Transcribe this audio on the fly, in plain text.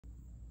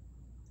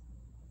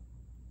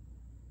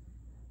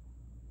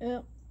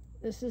Well,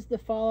 this is the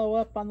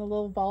follow-up on the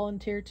little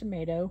volunteer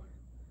tomato.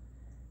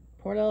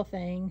 Poor little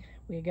thing.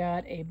 We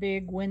got a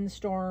big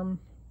windstorm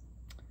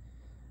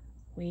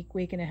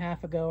week and a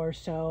half ago or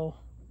so.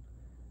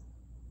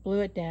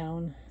 Blew it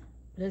down,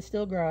 but it's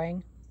still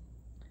growing.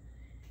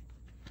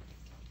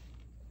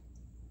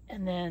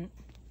 And then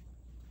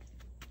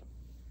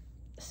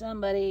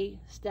somebody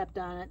stepped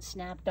on it,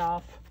 snapped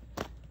off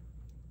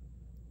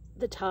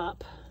the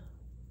top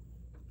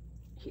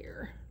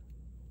here.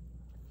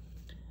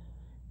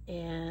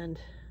 And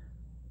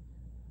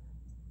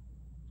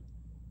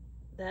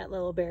that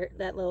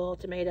little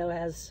tomato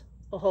has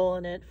a hole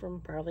in it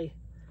from probably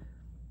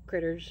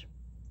critters.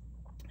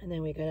 And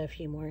then we got a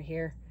few more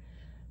here.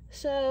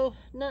 So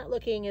not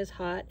looking as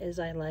hot as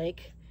I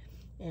like.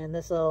 And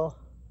this little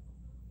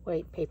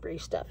white papery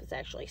stuff is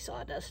actually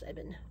sawdust. I've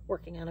been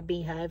working on a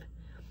beehive.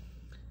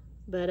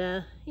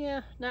 But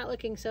yeah, not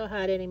looking so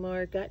hot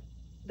anymore. Got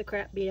the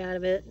crap beat out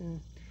of it, and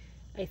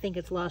I think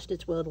it's lost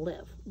its will to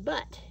live.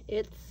 But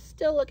it's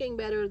still looking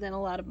better than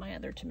a lot of my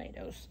other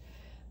tomatoes.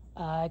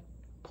 I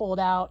pulled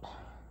out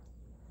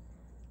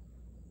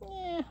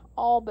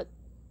all but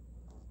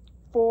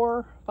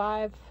 4,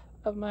 5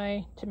 of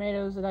my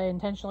tomatoes that I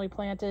intentionally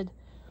planted.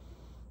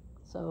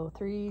 So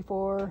 3,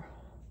 4,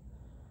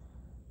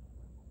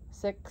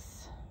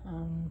 6.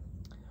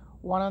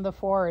 One of the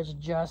 4 is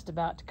just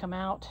about to come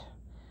out.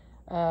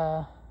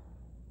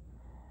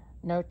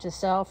 Note to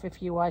self,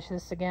 if you watch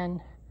this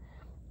again,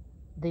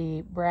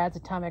 the Brad's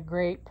Atomic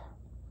Grape,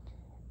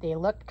 they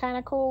looked kind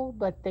of cool,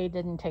 but they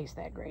didn't taste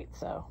that great,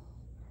 so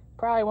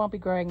probably won't be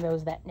growing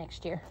those that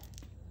next year.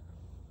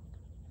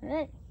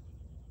 Alright,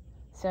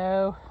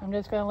 so I'm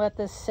just going to let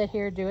this sit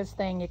here, do its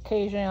thing.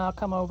 Occasionally I'll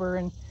come over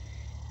and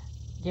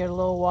give it a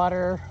little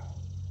water.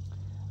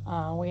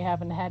 We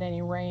haven't had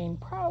any rain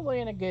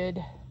probably in a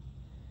good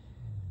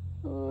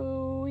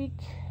week,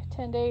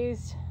 10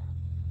 days,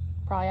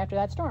 probably after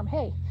that storm.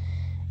 Hey,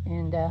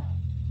 and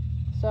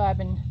so I've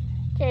been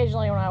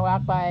occasionally when I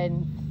walk by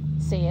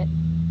and see it.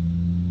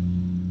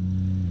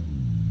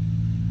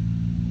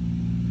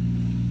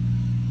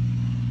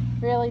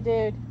 Really,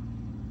 dude?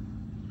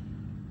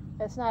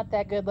 It's not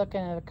that good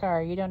looking at a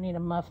car. You don't need a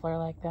muffler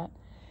like that.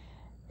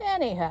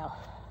 Anyhow,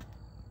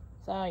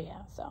 so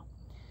yeah, so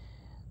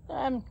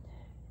I'm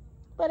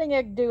letting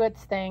it do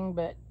its thing,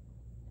 but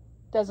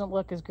doesn't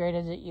look as great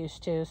as it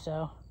used to,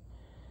 so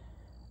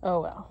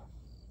oh well.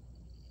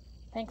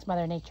 Thanks,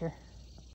 Mother Nature.